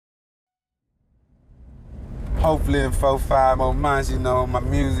hopefully in 4-5 more months, you know, my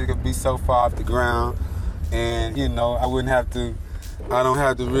music will be so far off the ground, and you know, I don't have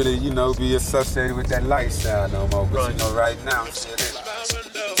to really, you know, be associated with that lifestyle no more. But you know, right now,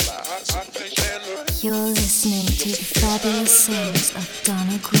 you're listening to the fabulous sounds of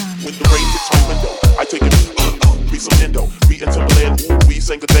Donna Grant. When the rain hits my window, I take it, be some endo, we in Timberland, ooh, we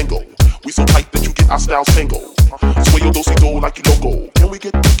sing a tango. We so tight that you get our styles tango. Sway your do-si-do like you loco. Can we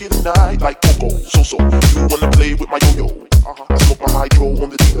get tonight like Coco? So, you wanna play with my yo-yo? I smoke my hydro on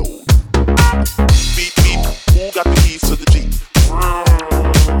the Dino. Beep, beep, who got the keys to the Jeep?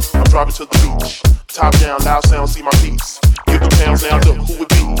 I'm driving to the beach. Top down, loud sound, see my piece. Give the pounds now, look who it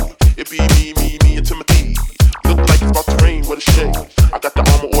be. It be me and Timothy. Look like it's about to rain with a shade. I got the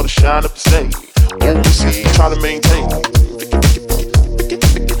armor or the shine up to stay. Overseas, try to maintain.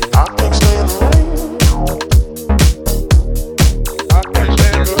 I can't stand the rain. I can't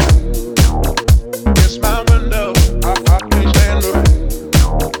stand the rain. It's my window. I can't stand the rain.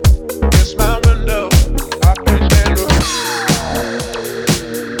 It's my window. I can't stand the rain.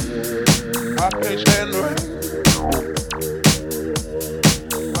 I can't stand the rain.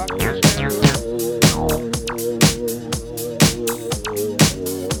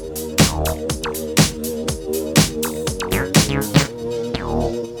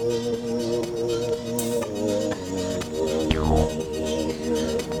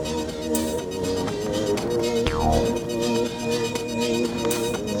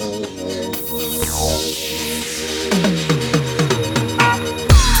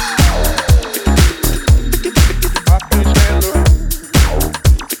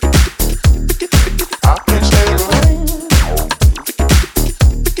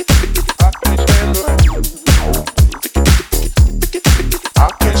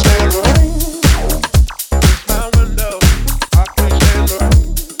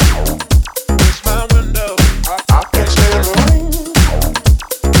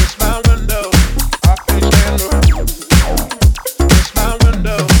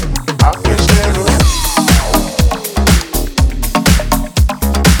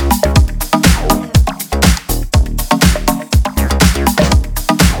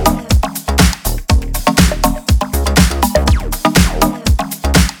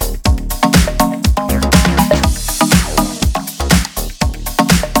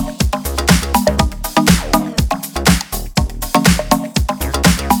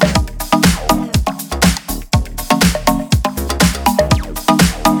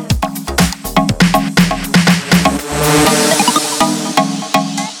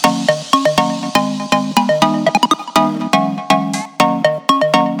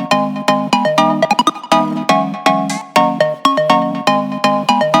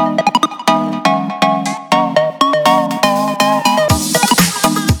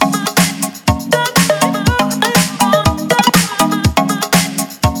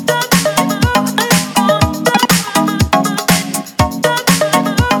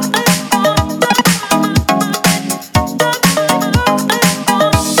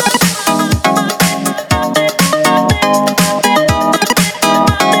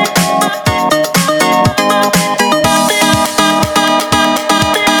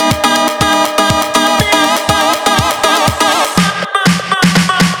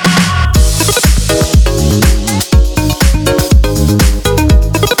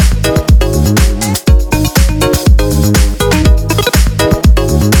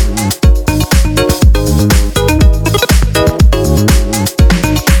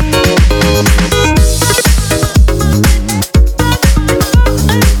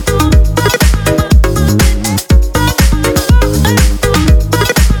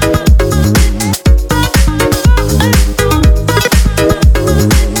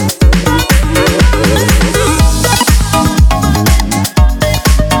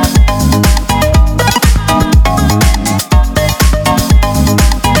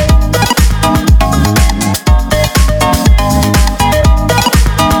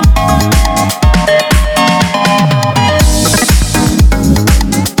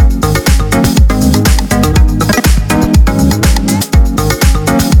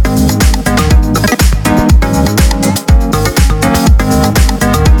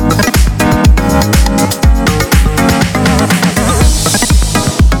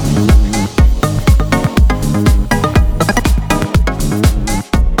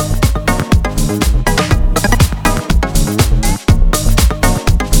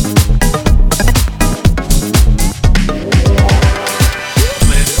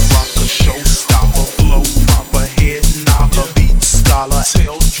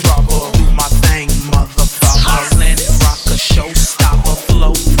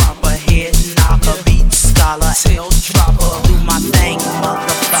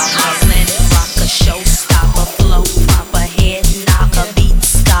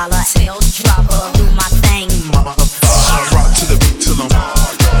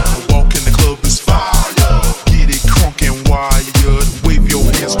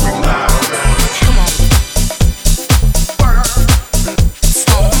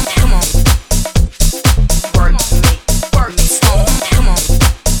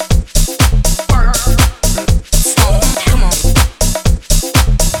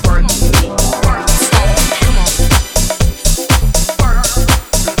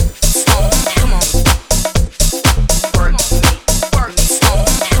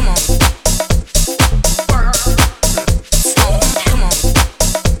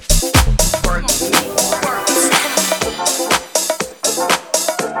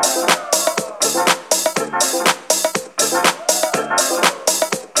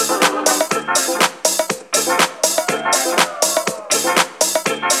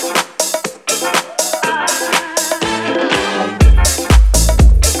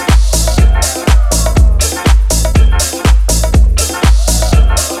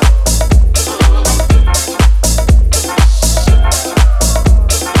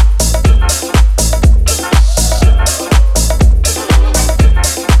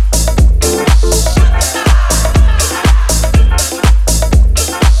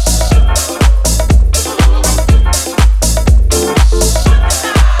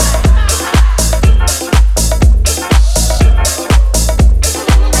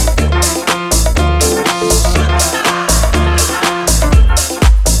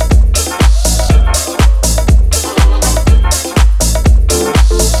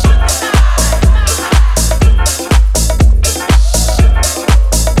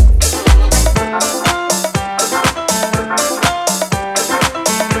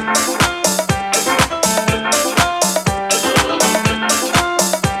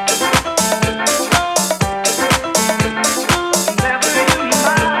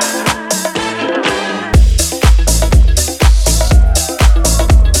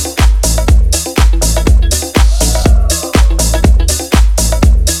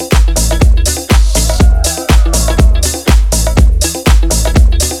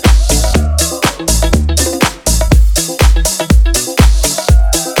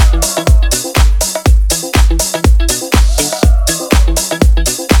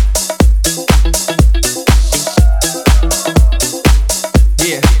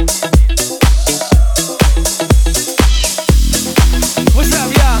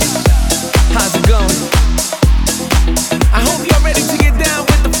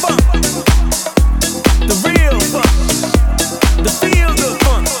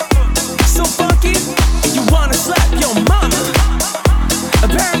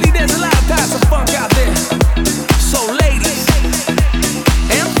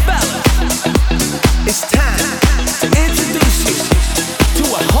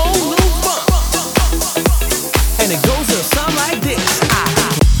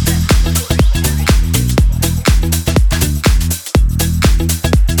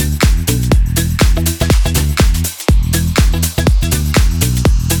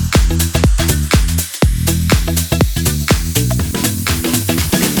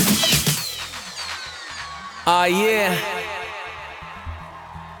 Oh yeah.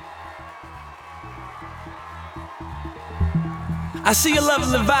 I see you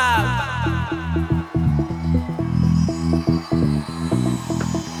loving the vibe.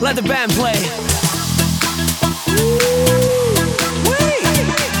 Let the band play. Woo-wee.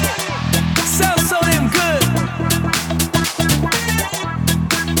 Sounds so damn good.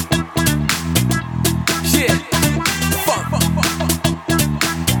 Yeah. Funk.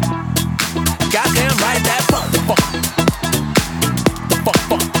 Goddamn right, that funk. The funk.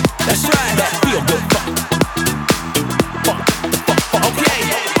 That's right. That feel good funk. Okay.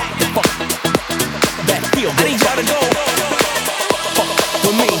 That feel good. I need y'all to go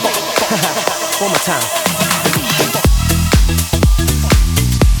with me. One more time.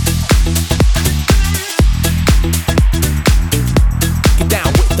 Get down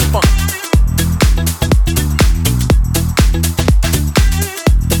with the funk.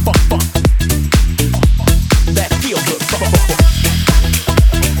 The funk. That feel good funk.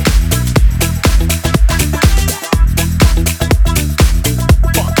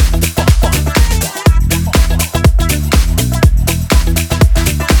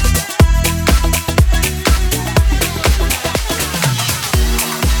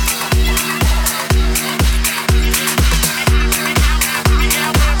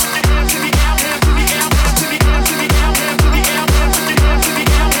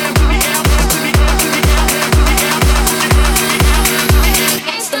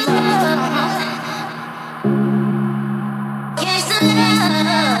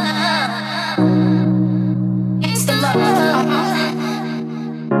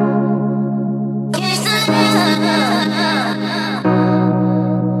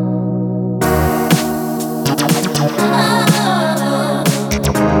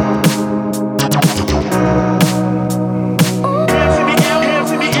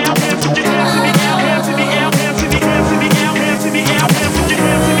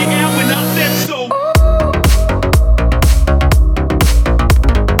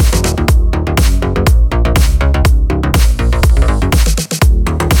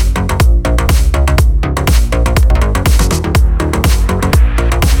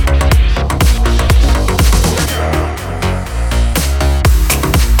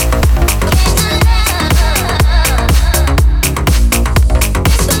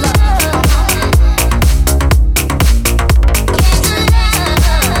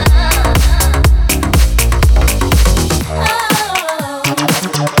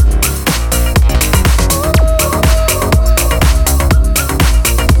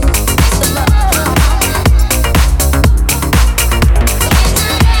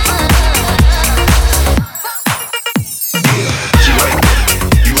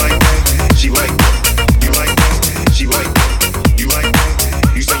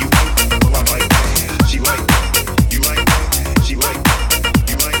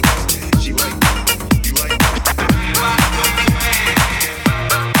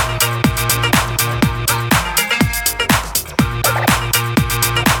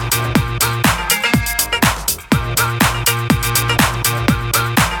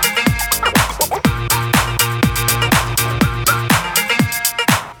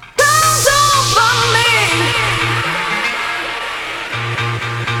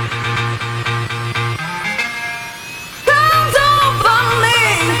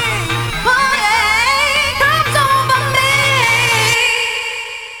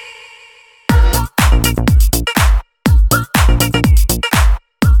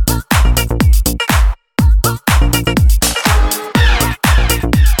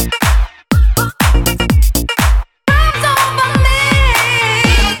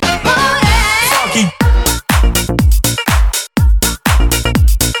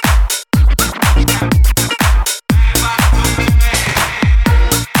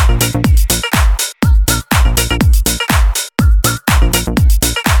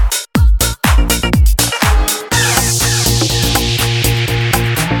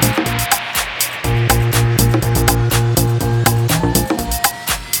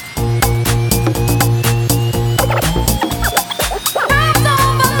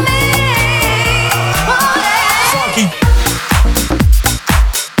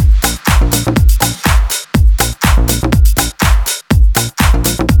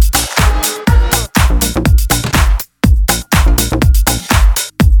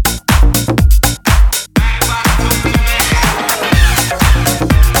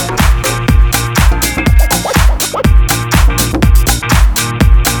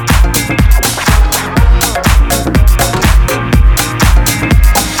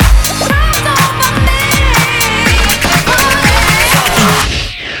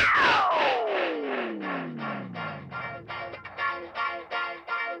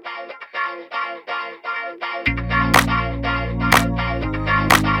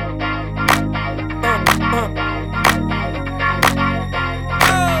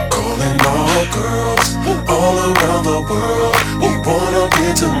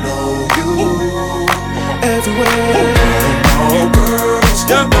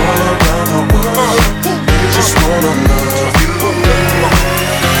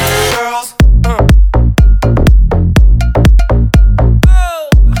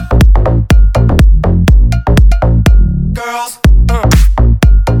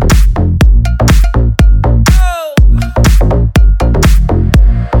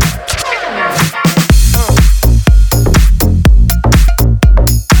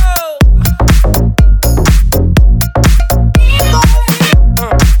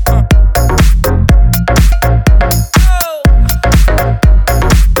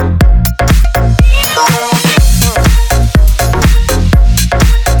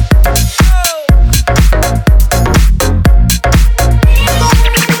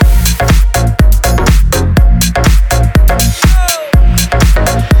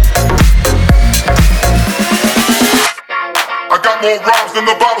 More rhymes than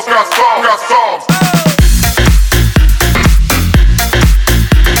the Bible's got songs.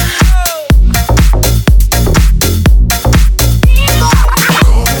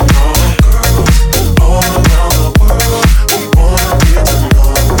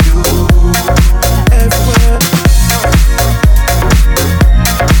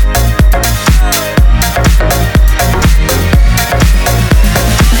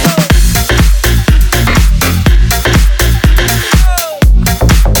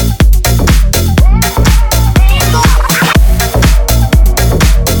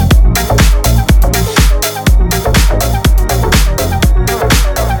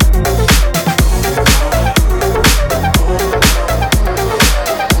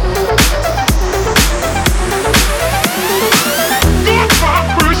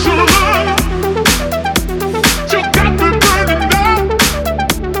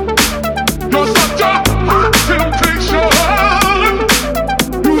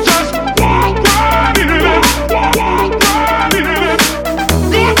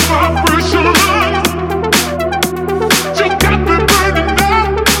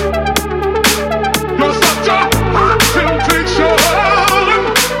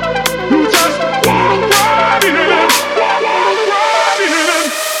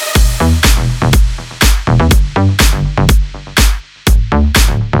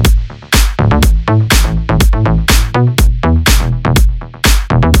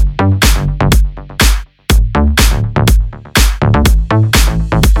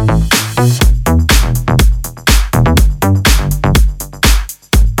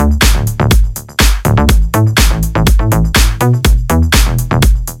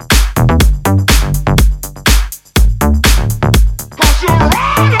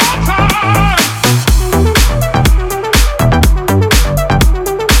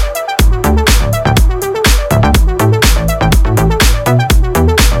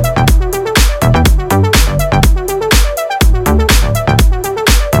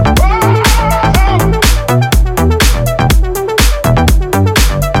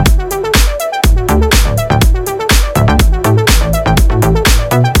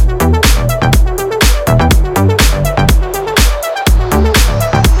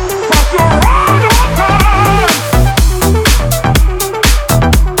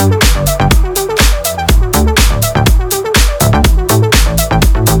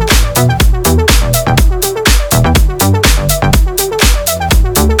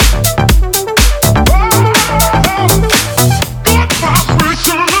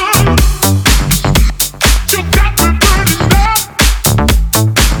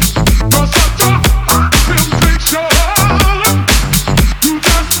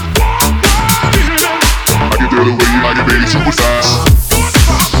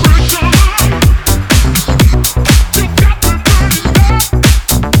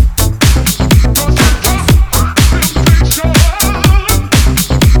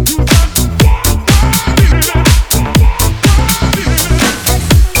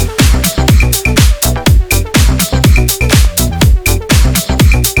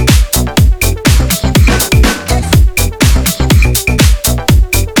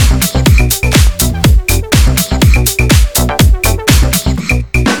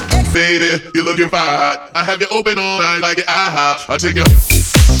 You're looking fine. I have you open all night like an IHOP. I take you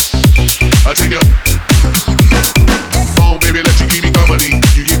home, baby, let you keep me company.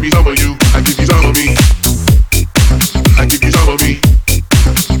 You give me some of you, I give you some of me. I give you some of me.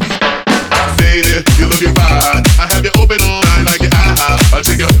 Baby, you're looking fine. I have you open all night like an IHOP. I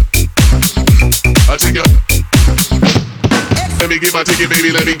take you. Let me get my ticket,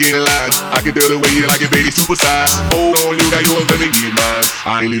 baby, let me get in line. I can tell the way you like it, baby, super size. Hold on, you got yours, let me get mine.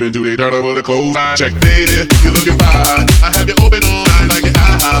 I ain't leaving till they turn over the clothes. Check, baby, you're looking fine. I have you open all night like an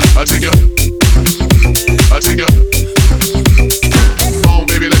IHOP. I take you.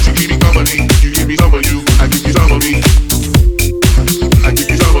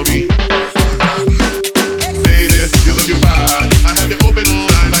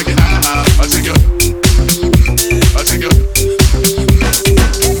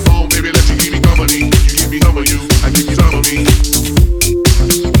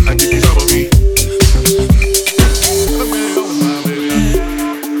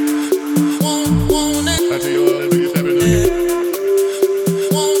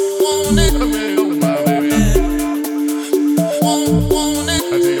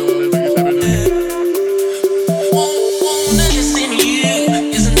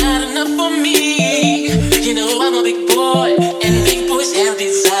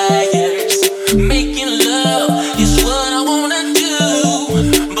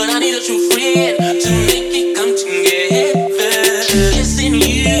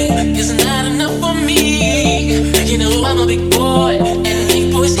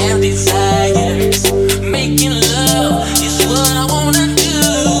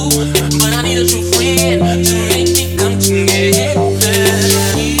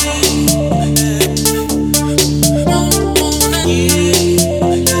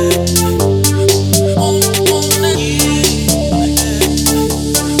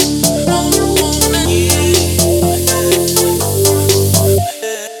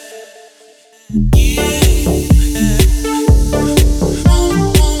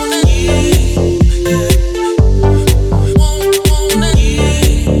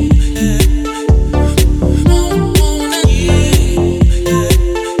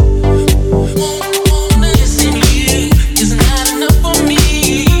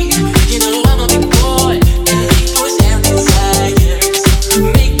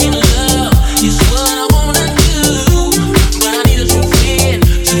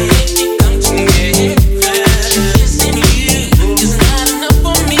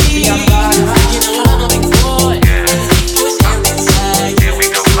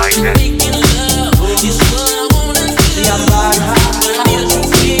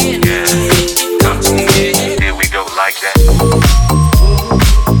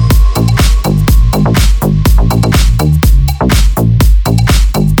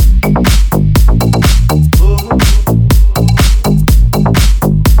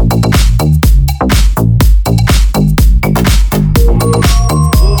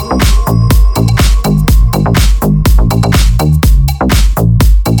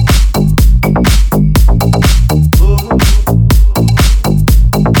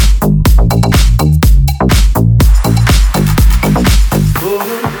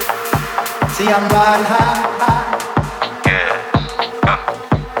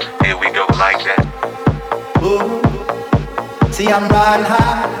 I'm riding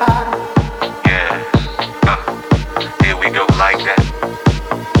high, high. Yeah, here we go like that.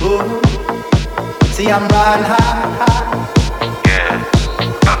 Ooh. See, I'm riding high, high. Yeah,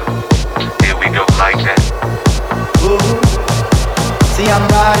 here we go like that. Ooh. See, I'm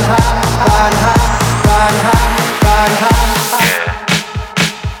riding high, riding high, riding high, riding high. Yeah.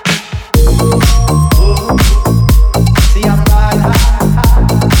 Ooh. See, I'm riding high, high.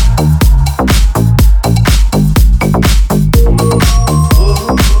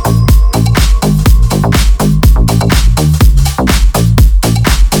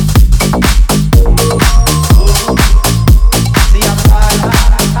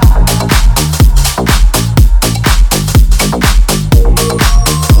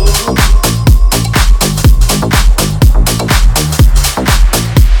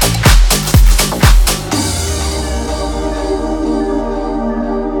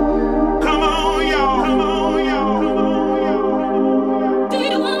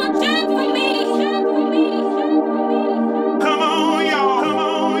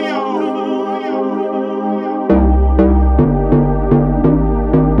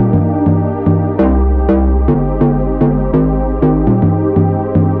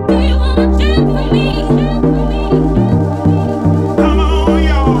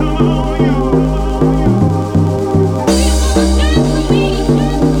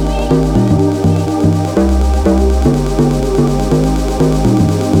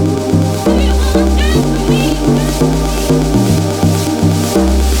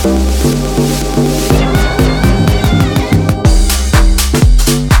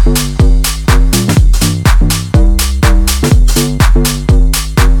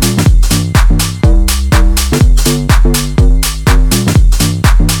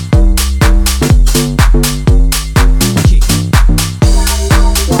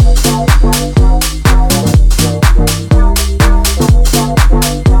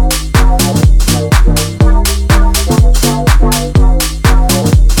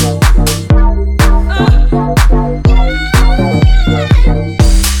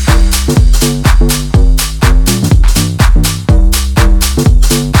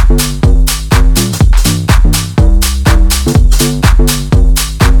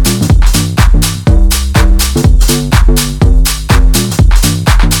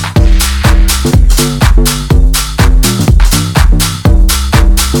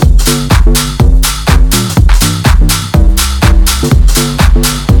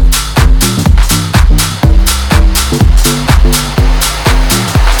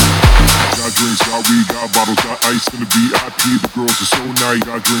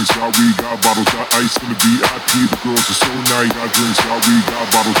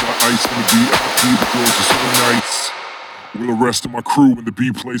 Rest of my crew when the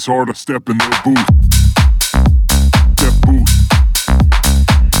beat plays hard, I step in their booth. Step booth.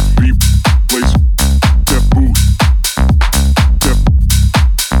 Beat plays. Step booth. Step.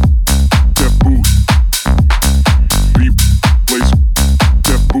 Step booth. Beat plays.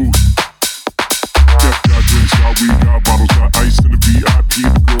 Step booth. Step got drinks, got weed, got bottles, got ice in the VIP.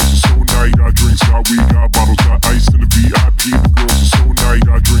 The girls are so nice. Got drinks, got weed, got bottles, got ice in the VIP. The girls are so nice.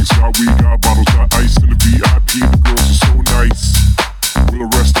 Got drinks, got weed, got bottles, got ice in the VIP. The girls are so nice. Will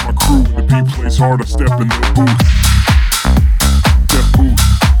the rest of my crew when the beat plays hard, I step in their booth. Step booth.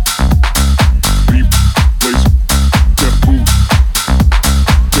 Beat plays. Step booth.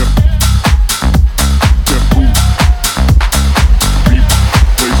 Step. Step booth. Beat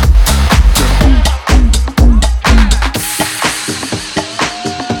plays. Step booth.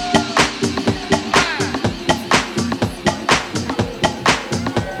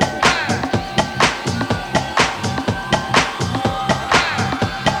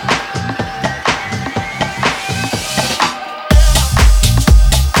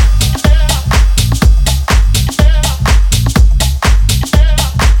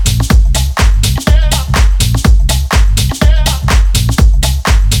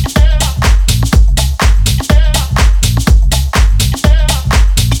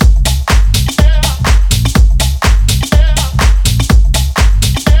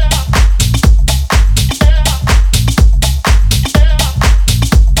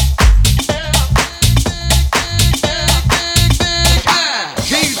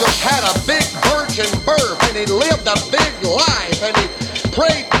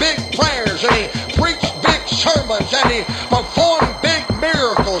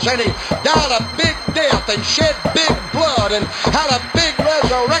 And he died a big death and shed big blood and had a big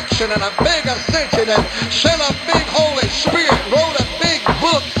resurrection and a big ascension and sent a big Holy Spirit, wrote a big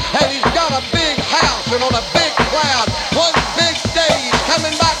book, and he's got a big house and on a big cloud. One big day he's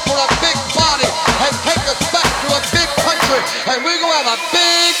coming back for a big body and take us back to a big country. and we're gonna have a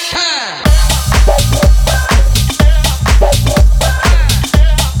big time.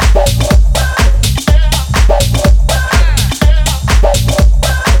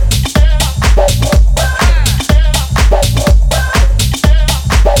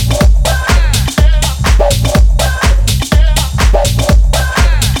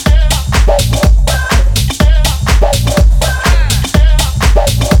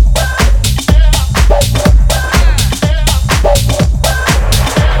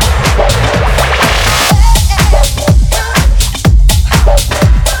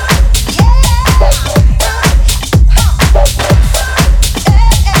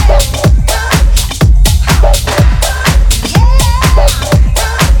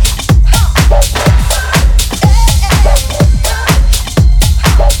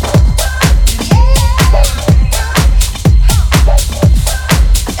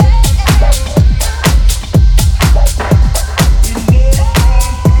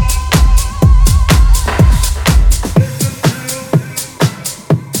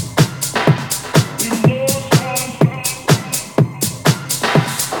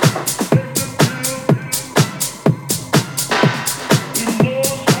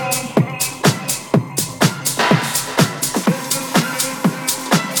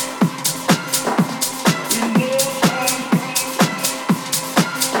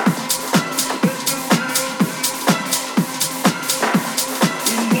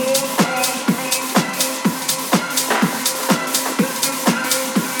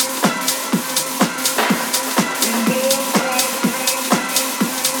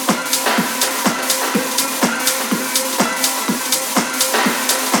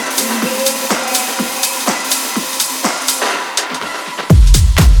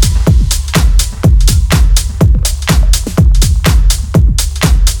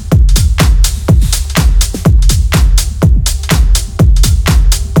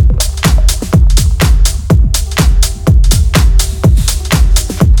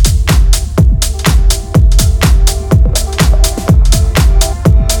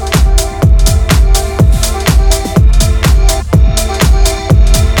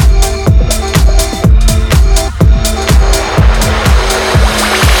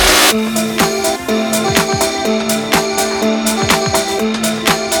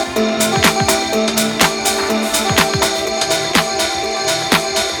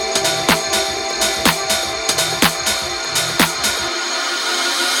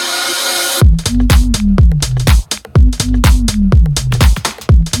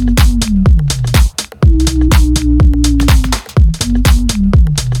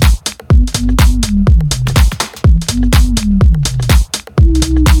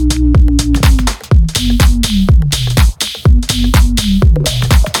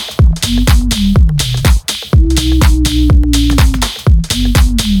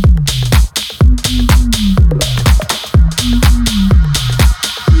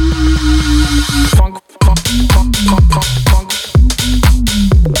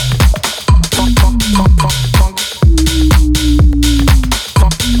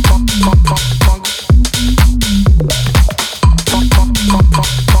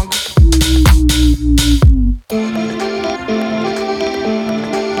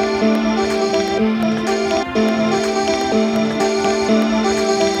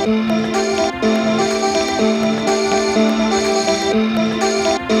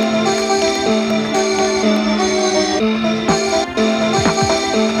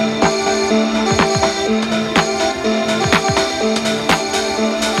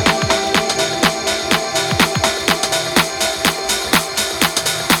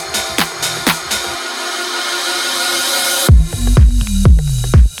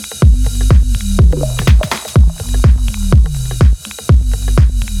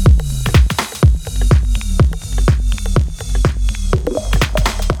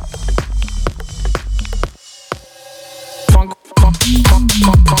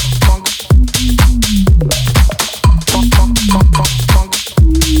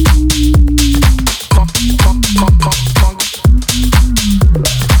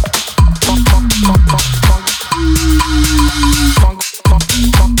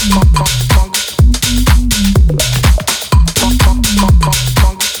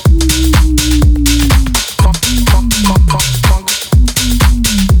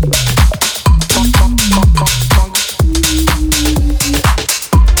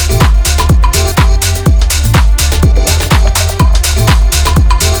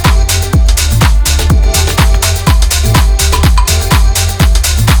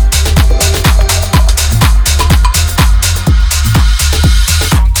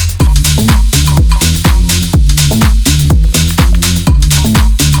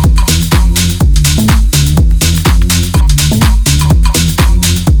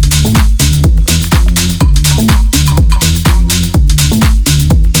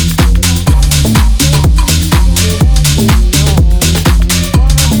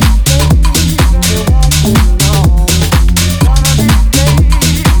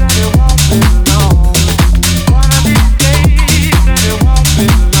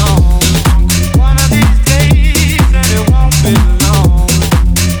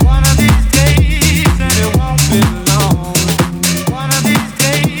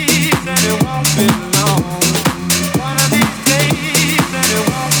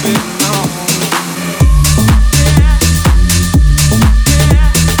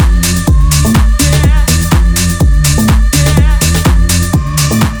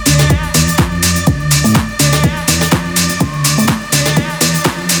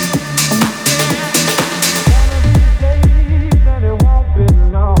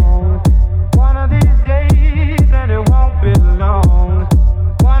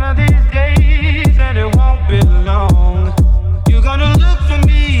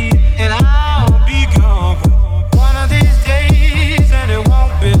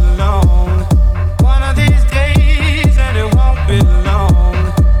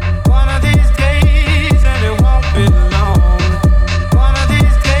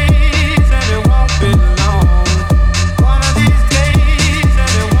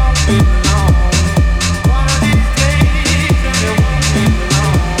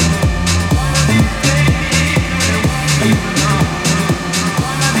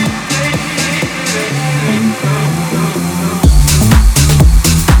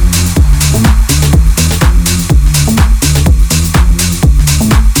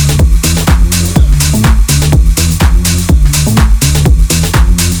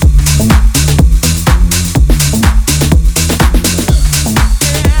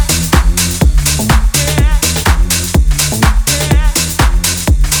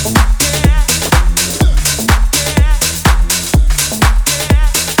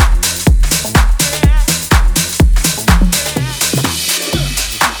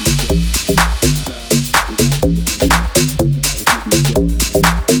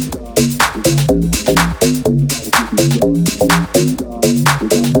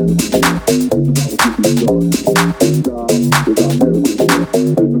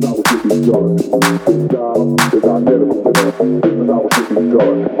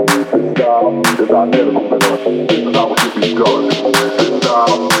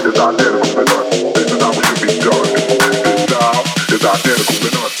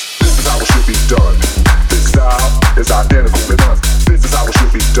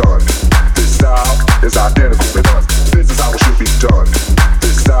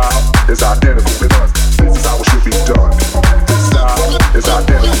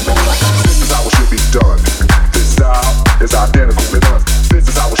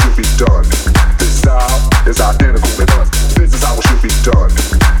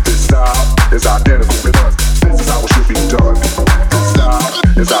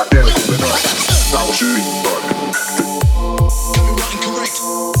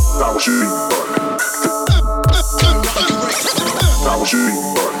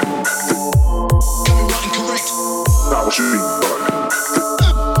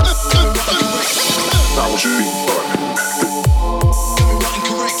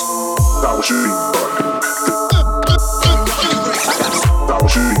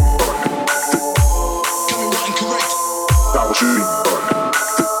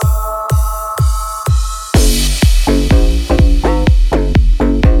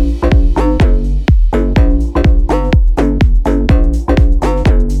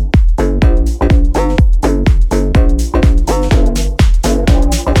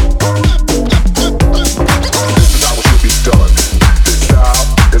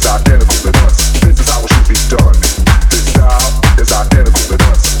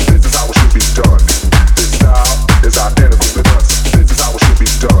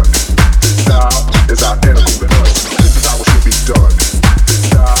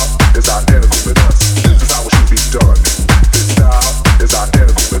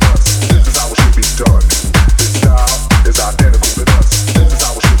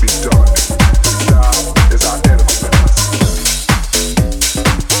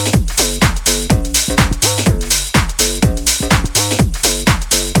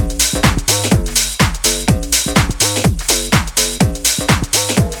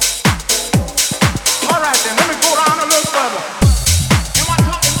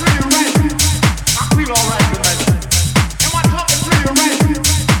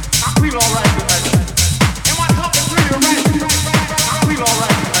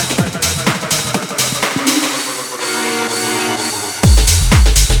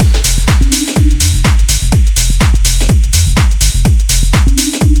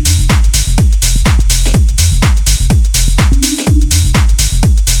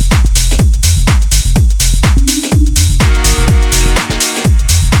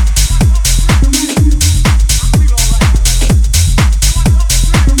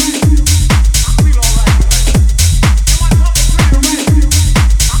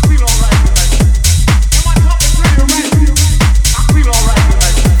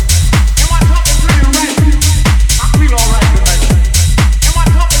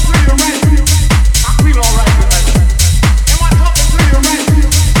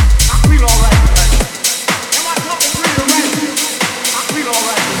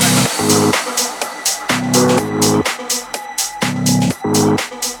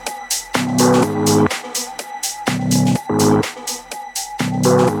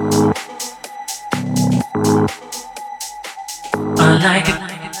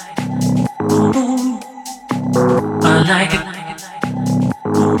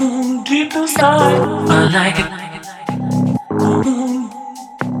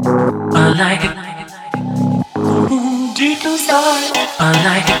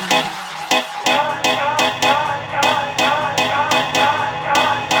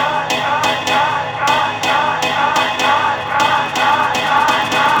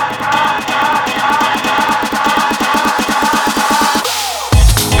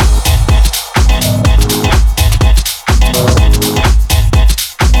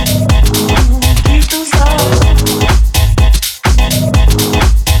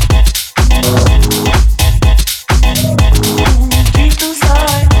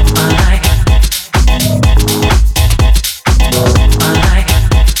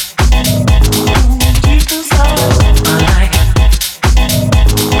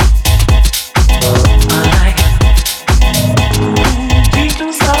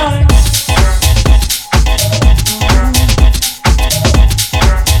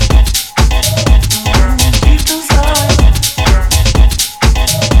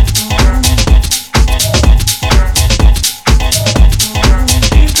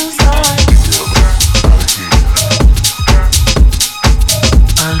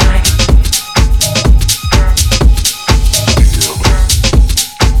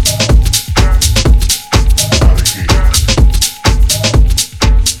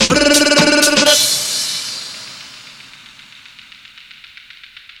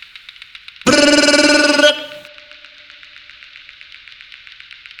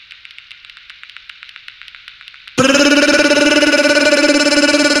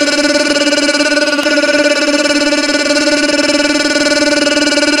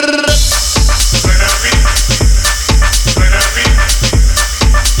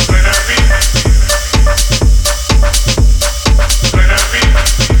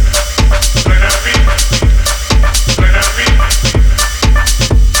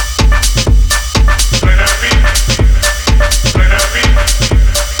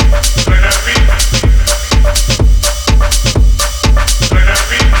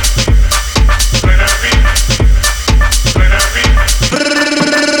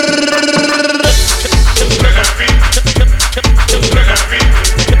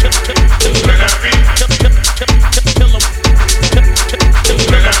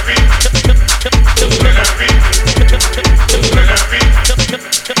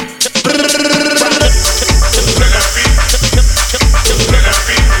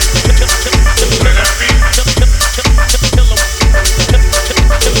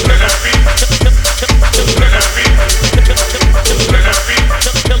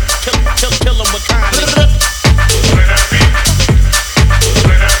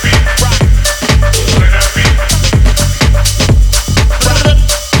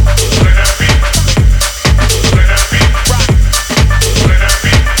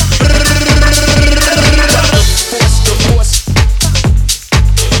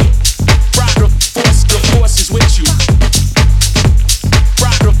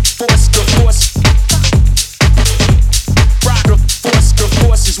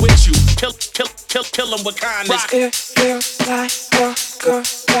 kill 'em with kindness. It feels like a good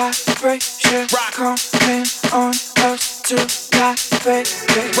vibration coming on us tonight, baby.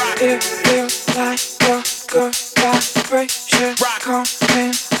 It feels like a good vibration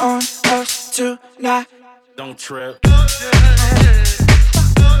coming on us tonight. Don't trip.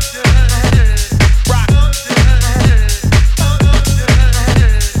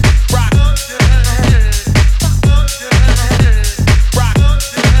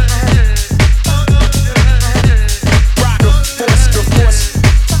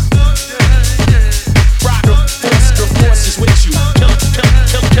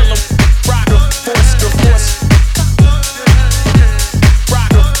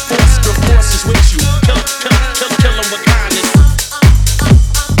 Kill 'em with kindness.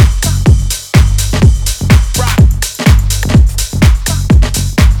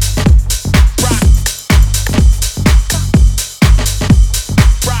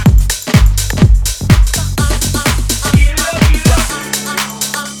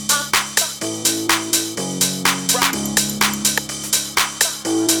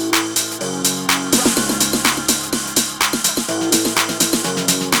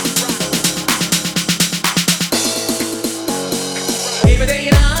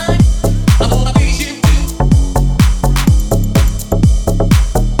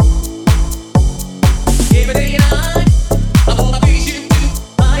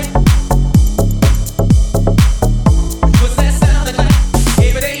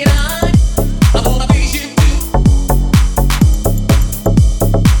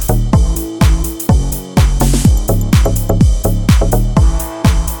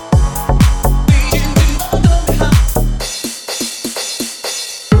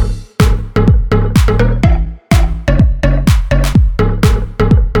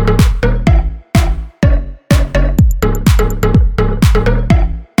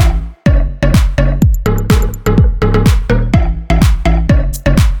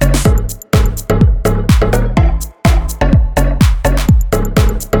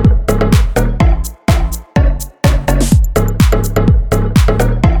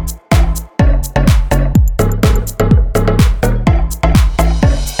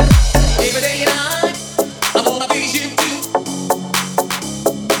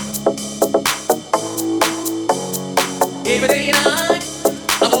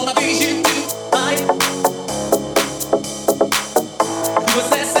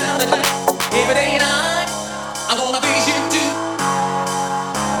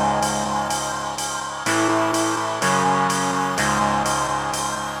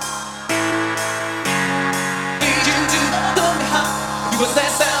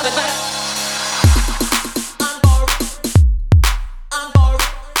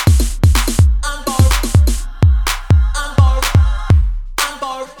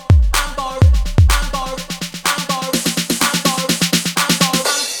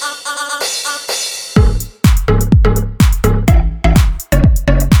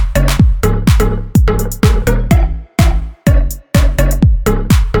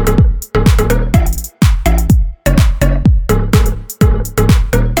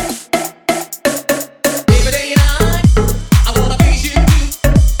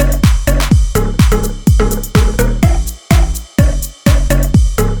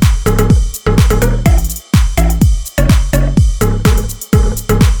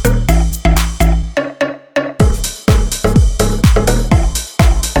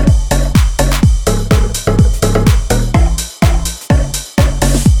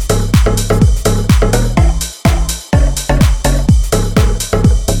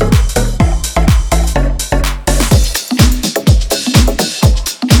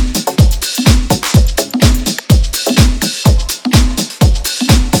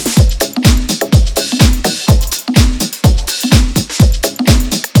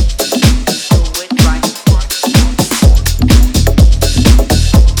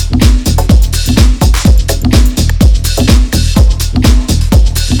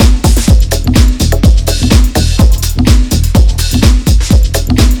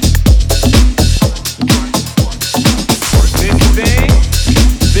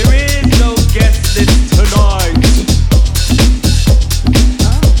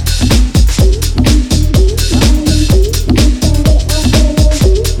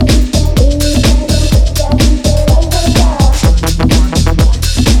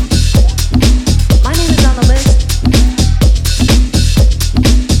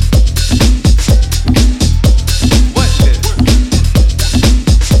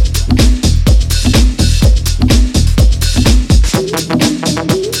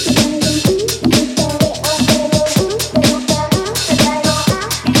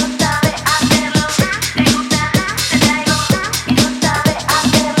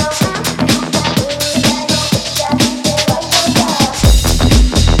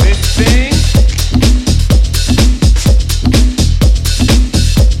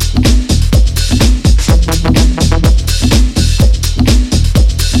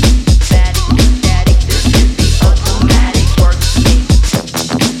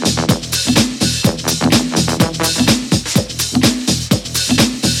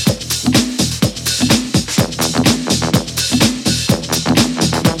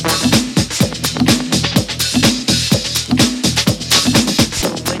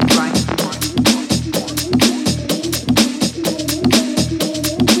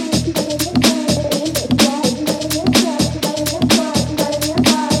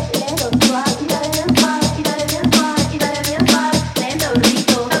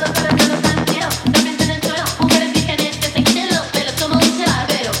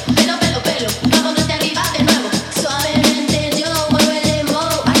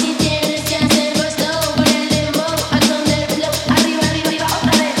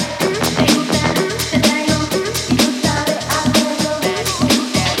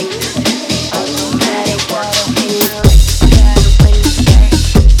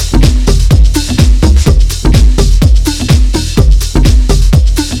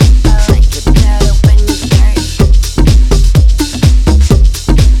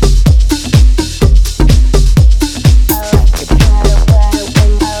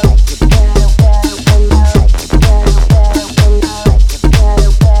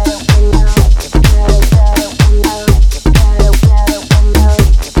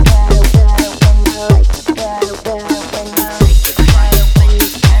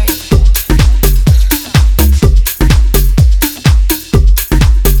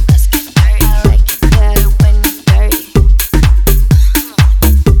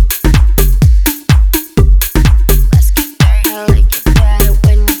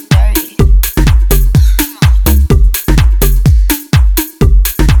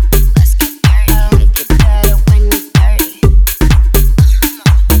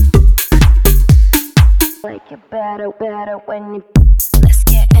 like it better, better when you. Let's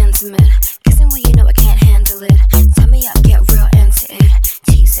get intimate. Kissing well, you know I can't handle it. Tell me I'll get real into it.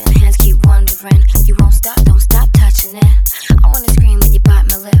 Teasing hands keep wondering. You won't stop, don't stop touching it. I wanna scream when you bite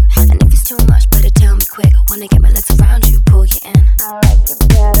my lip. And if it's too much, better tell me quick. I wanna get my legs around you, pull you in. I like it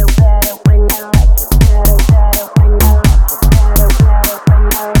better, better when you like it better, better when you like it better, better when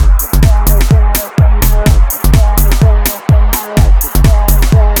you like it better, better when you like it better, better when you like it better,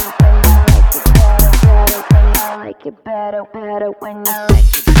 better when you like it better, better when you like it better, better when you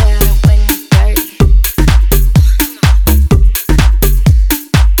like it better when you're dirty.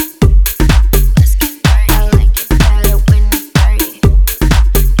 Let's get dirty. I like it better when you're dirty.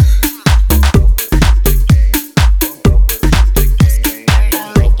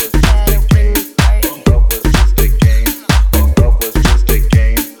 I like it better when you're dirty. Love was just a game. Love was just a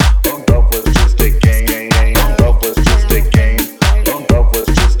game. Love was just a game. Love was just a game. Love was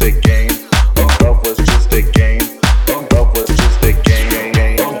just a game. Love was just a game. Love was just a game.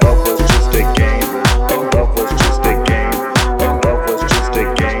 Love was just a game. Love was just a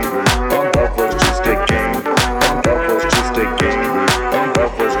game. Love was just a game. Love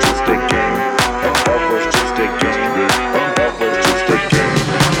was just a game. Love was just a game.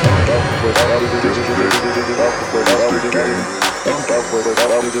 Love was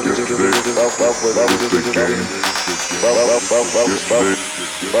just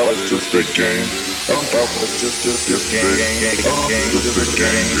a game. Love was just a game. Love was just a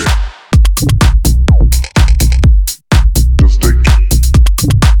game. Just a game.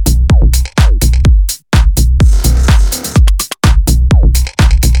 Love was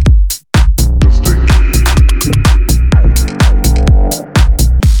just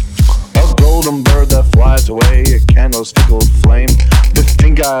a game. A golden bird that flies away, a candle's fickle flame. To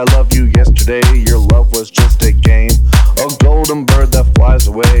think I loved you yesterday, your love was just a game. A golden bird that flies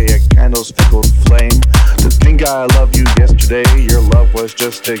away, a candle's fickle flame. To think I loved you yesterday, your love was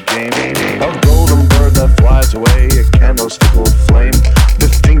just a game. A golden bird that flies away, a candle's fickle flame. To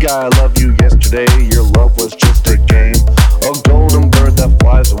think I loved you yesterday, your love was just a game. A golden bird that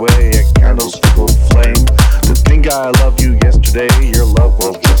flies away, a candle's fickle flame. To think I loved you yesterday, your love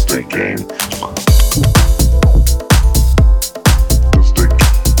was just a game.